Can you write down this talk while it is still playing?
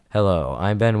Hello,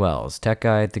 I'm Ben Wells, tech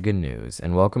guy at The Good News,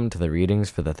 and welcome to the readings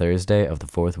for the Thursday of the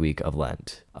fourth week of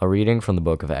Lent. A reading from the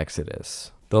book of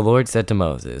Exodus. The Lord said to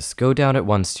Moses, "Go down at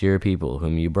once to your people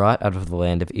whom you brought out of the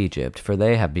land of Egypt, for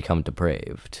they have become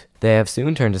depraved. They have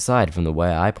soon turned aside from the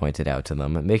way I pointed out to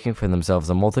them, making for themselves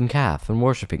a molten calf and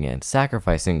worshipping it,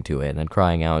 sacrificing to it, and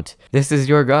crying out, 'This is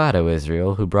your God, O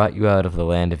Israel, who brought you out of the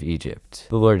land of Egypt.'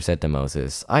 The Lord said to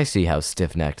Moses, 'I see how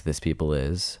stiff-necked this people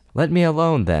is. Let me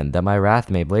alone, then, that my wrath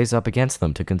may blaze up against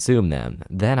them to consume them.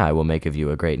 Then I will make of you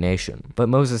a great nation.' But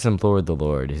Moses implored the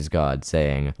Lord, his God,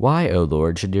 saying, 'Why, O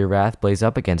Lord, should your wrath blaze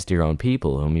up against your own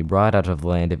people, whom you brought out of the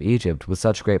land of Egypt with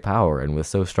such great power and with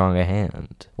so strong a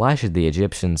hand? Why should the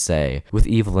Egyptians say, with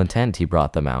evil intent he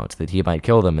brought them out, that he might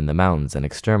kill them in the mountains and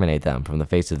exterminate them from the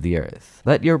face of the earth?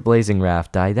 Let your blazing wrath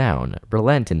die down.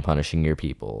 Relent in punishing your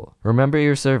people. Remember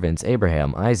your servants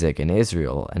Abraham, Isaac, and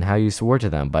Israel, and how you swore to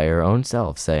them by your own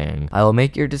self, saying, 'I will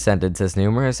make your descendants as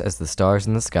numerous as the stars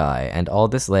in the sky, and all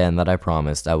this land that I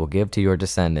promised I will give to your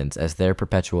descendants as their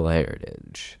perpetual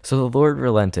heritage.' So the Lord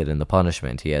relented in the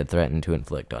punishment he had threatened to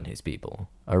inflict on his people."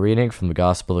 A reading from the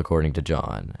Gospel according to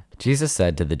John. Jesus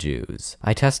said to the Jews, "If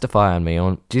I testify on my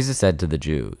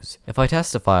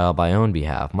own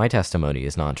behalf, my testimony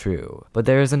is not true. But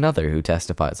there is another who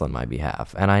testifies on my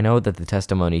behalf, and I know that the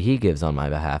testimony he gives on my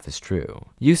behalf is true.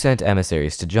 You sent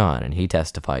emissaries to John, and he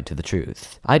testified to the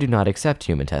truth. I do not accept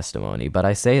human testimony, but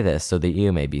I say this so that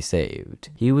you may be saved.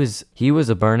 He was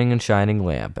a burning and shining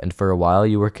lamp, and for a while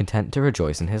you were content to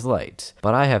rejoice in his light.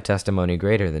 But I have testimony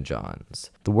greater than John's.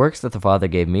 The works that the Father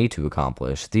gave me to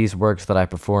accomplish, these works that I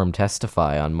perform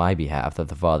testify on my behalf that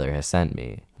the Father has sent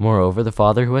me. Moreover, the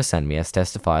Father who has sent me has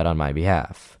testified on my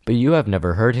behalf. But you have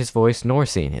never heard his voice nor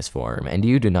seen his form, and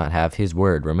you do not have his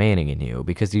word remaining in you,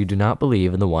 because you do not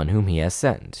believe in the one whom he has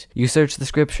sent. You search the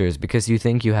Scriptures because you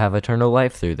think you have eternal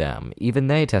life through them. Even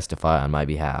they testify on my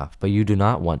behalf, but you do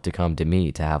not want to come to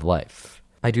me to have life.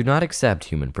 I do not accept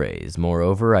human praise.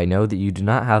 Moreover, I know that you do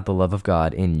not have the love of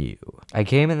God in you. I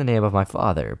came in the name of my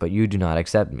Father, but you do not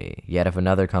accept me. Yet if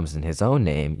another comes in his own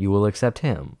name, you will accept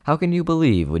him. How can you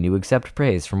believe when you accept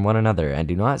praise from one another and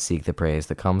do not seek the praise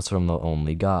that comes from the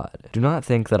only God? Do not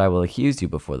think that I will accuse you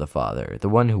before the Father. The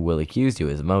one who will accuse you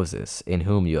is Moses, in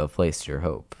whom you have placed your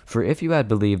hope. For if you had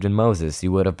believed in Moses,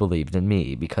 you would have believed in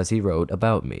me, because he wrote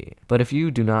about me. But if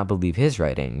you do not believe his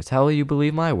writings, how will you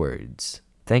believe my words?"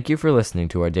 Thank you for listening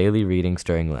to our daily readings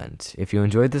during Lent. If you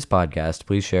enjoyed this podcast,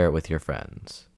 please share it with your friends.